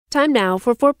Time now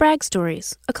for Fort Bragg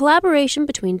Stories, a collaboration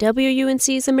between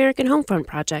WUNC's American Homefront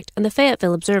Project and the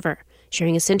Fayetteville Observer,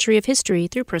 sharing a century of history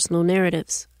through personal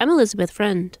narratives. I'm Elizabeth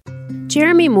Friend.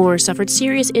 Jeremy Moore suffered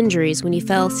serious injuries when he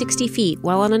fell 60 feet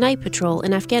while on a night patrol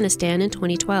in Afghanistan in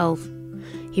 2012.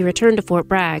 He returned to Fort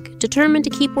Bragg, determined to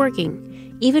keep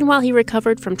working, even while he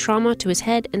recovered from trauma to his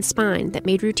head and spine that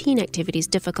made routine activities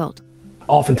difficult.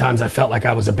 Oftentimes I felt like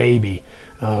I was a baby,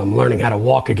 learning how to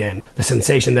walk again. The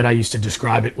sensation that I used to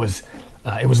describe it was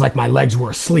like my legs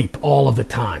were asleep all of the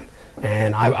time.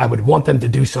 And I would want them to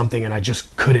do something and I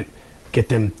just couldn't get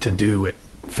them to do it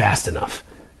fast enough.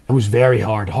 It was very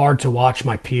hard to watch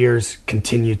my peers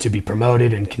continue to be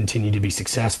promoted and continue to be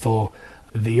successful.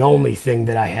 The only thing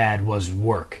that I had was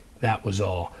work. That was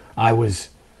all. I was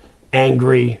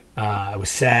angry, I was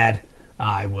sad,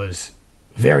 I was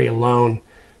very alone.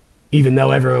 Even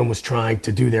though everyone was trying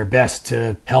to do their best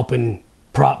to help and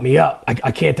prop me up,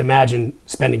 I can't imagine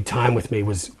spending time with me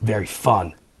was very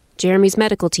fun. Jeremy's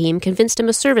medical team convinced him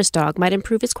a service dog might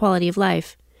improve his quality of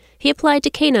life. He applied to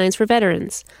Canines for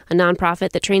Veterans, a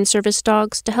nonprofit that trains service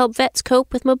dogs to help vets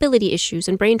cope with mobility issues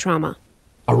and brain trauma.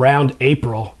 Around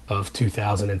April of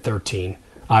 2013,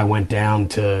 I went down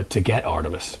to get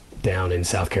Artemis down in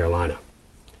South Carolina.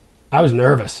 I was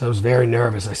nervous. I was very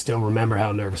nervous. I still remember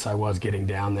how nervous I was getting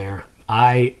down there.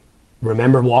 I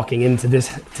remember walking into this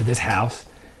house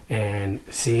and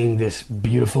seeing this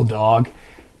beautiful dog,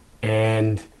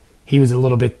 and he was a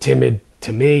little bit timid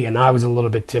to me, and I was a little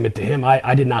bit timid to him.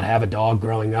 I did not have a dog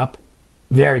growing up.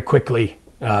 Very quickly,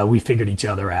 we figured each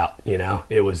other out. You know,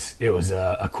 it was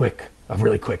a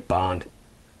really quick bond.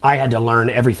 I had to learn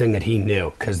everything that he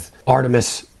knew because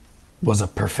Artemis was a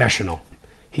professional.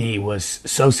 He was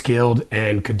so skilled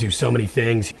and could do so many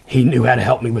things. He knew how to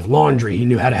help me with laundry. He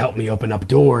knew how to help me open up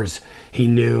doors. He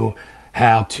knew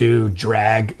how to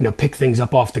pick things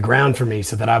up off the ground for me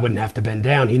so that I wouldn't have to bend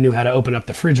down. He knew how to open up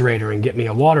the refrigerator and get me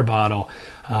a water bottle.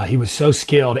 He was so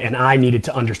skilled, and I needed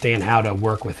to understand how to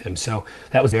work with him. So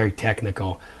that was very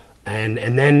technical. And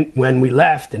then when we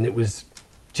left, and it was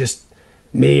just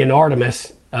me and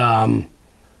Artemis,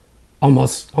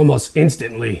 almost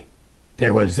instantly,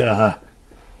 there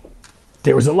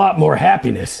was a lot more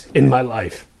happiness in my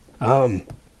life.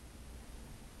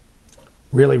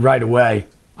 Really right away,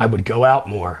 I would go out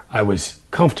more. I was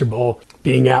comfortable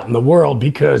being out in the world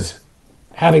because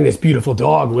having this beautiful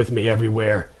dog with me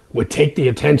everywhere would take the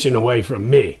attention away from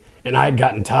me. And I had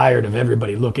gotten tired of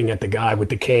everybody looking at the guy with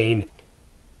the cane.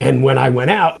 And when I went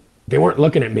out, they weren't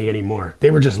looking at me anymore. They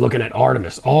were just looking at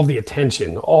Artemis. All the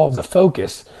attention, all the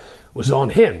focus was on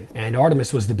him. And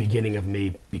Artemis was the beginning of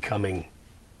me becoming,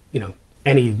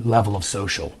 any level of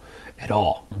social at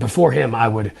all. Before him, I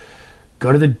would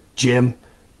go to the gym,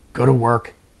 go to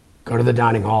work, go to the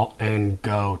dining hall, and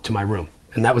go to my room.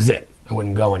 And that was it. I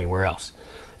wouldn't go anywhere else.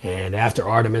 And after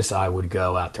Artemis, I would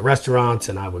go out to restaurants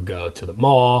and I would go to the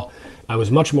mall. I was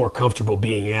much more comfortable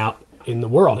being out in the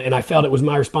world. And I felt it was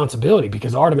my responsibility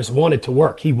because Artemis wanted to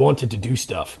work. He wanted to do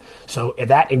stuff. So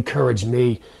that encouraged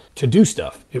me to do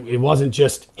stuff. It wasn't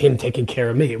just him taking care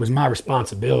of me. It was my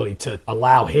responsibility to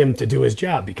allow him to do his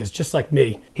job because just like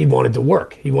me, he wanted to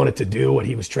work. He wanted to do what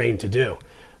he was trained to do.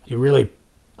 He really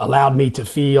allowed me to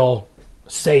feel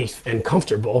safe and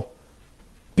comfortable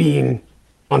being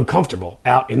uncomfortable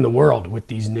out in the world with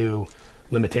these new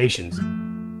limitations.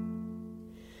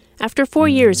 After 4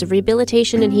 years of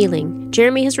rehabilitation and healing,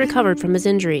 Jeremy has recovered from his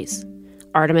injuries.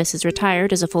 Artemis is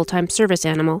retired as a full-time service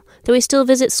animal, though he still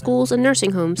visits schools and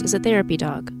nursing homes as a therapy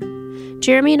dog.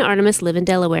 Jeremy and Artemis live in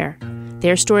Delaware.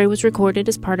 Their story was recorded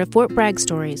as part of Fort Bragg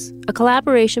Stories, a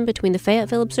collaboration between the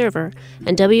Fayetteville Observer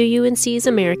and WUNC's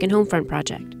American Homefront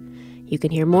Project. You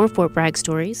can hear more Fort Bragg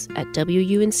stories at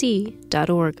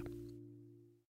WUNC.org.